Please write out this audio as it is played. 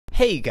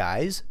Hey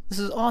guys, this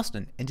is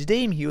Austin, and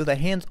today I'm here with a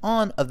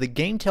hands-on of the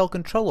Gametel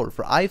Controller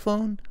for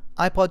iPhone,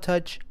 iPod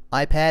Touch,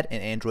 iPad,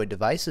 and Android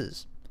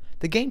devices.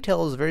 The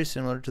Gametel is very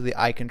similar to the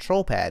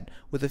iControl pad,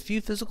 with a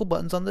few physical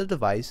buttons on the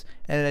device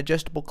and an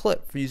adjustable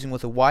clip for using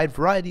with a wide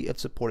variety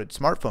of supported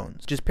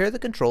smartphones. Just pair the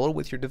controller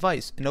with your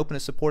device and open a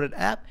supported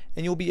app,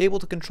 and you'll be able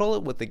to control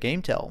it with the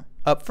Gametel.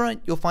 Up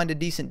front, you'll find a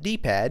decent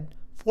D-pad,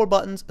 4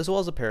 buttons, as well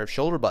as a pair of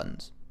shoulder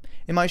buttons.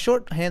 In my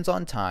short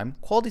hands-on time,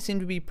 quality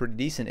seemed to be pretty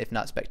decent if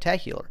not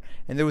spectacular,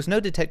 and there was no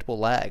detectable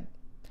lag.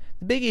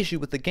 The big issue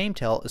with the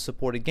Gametel is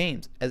supported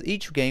games, as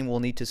each game will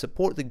need to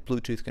support the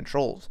Bluetooth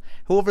controls.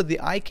 However,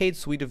 the iCade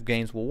suite of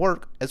games will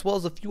work, as well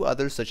as a few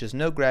others such as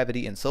No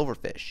Gravity and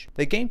Silverfish.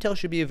 The Gametel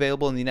should be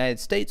available in the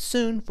United States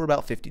soon for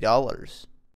about $50.